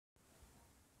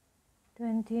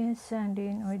20th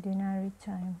Sunday in Ordinary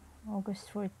Time,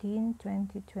 August 14,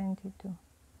 2022.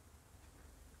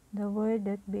 The Word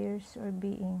that bears our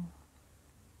being.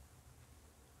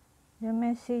 The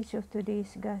message of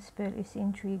today's Gospel is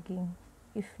intriguing,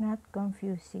 if not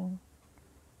confusing.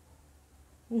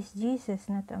 Is Jesus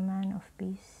not a man of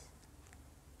peace?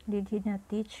 Did he not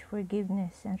teach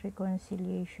forgiveness and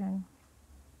reconciliation?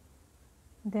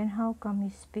 Then how come he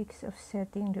speaks of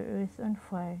setting the earth on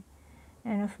fire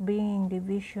and of bringing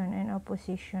division and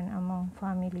opposition among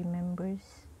family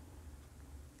members?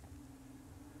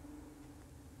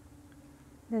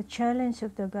 The challenge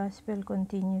of the Gospel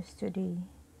continues today.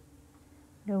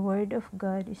 The Word of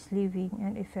God is living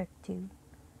and effective,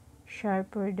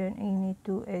 sharper than any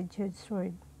two-edged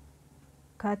sword,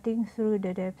 cutting through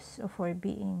the depths of our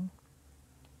being.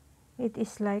 It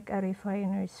is like a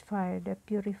refiner's fire that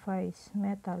purifies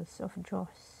metals of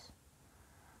dross.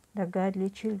 The godly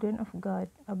children of God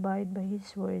abide by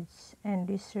His words and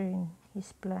discern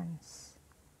His plans,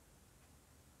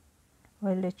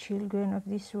 while the children of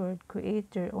this world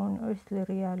create their own earthly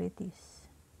realities.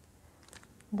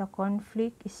 The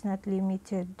conflict is not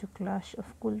limited to clash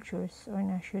of cultures or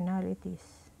nationalities,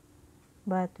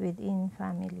 but within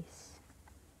families.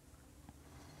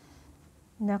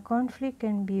 The conflict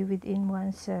can be within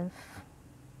oneself,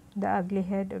 the ugly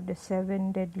head of the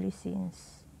 7 deadly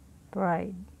sins: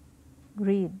 pride,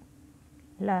 greed,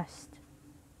 lust,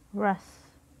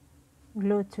 wrath,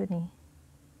 gluttony,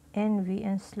 envy,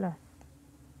 and sloth,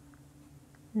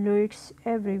 lurks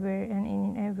everywhere and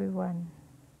in everyone.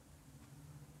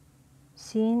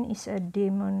 Sin is a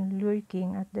demon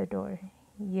lurking at the door,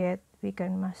 yet we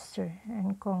can master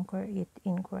and conquer it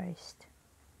in Christ.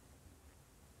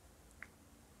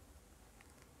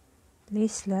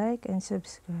 Please like and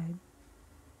subscribe.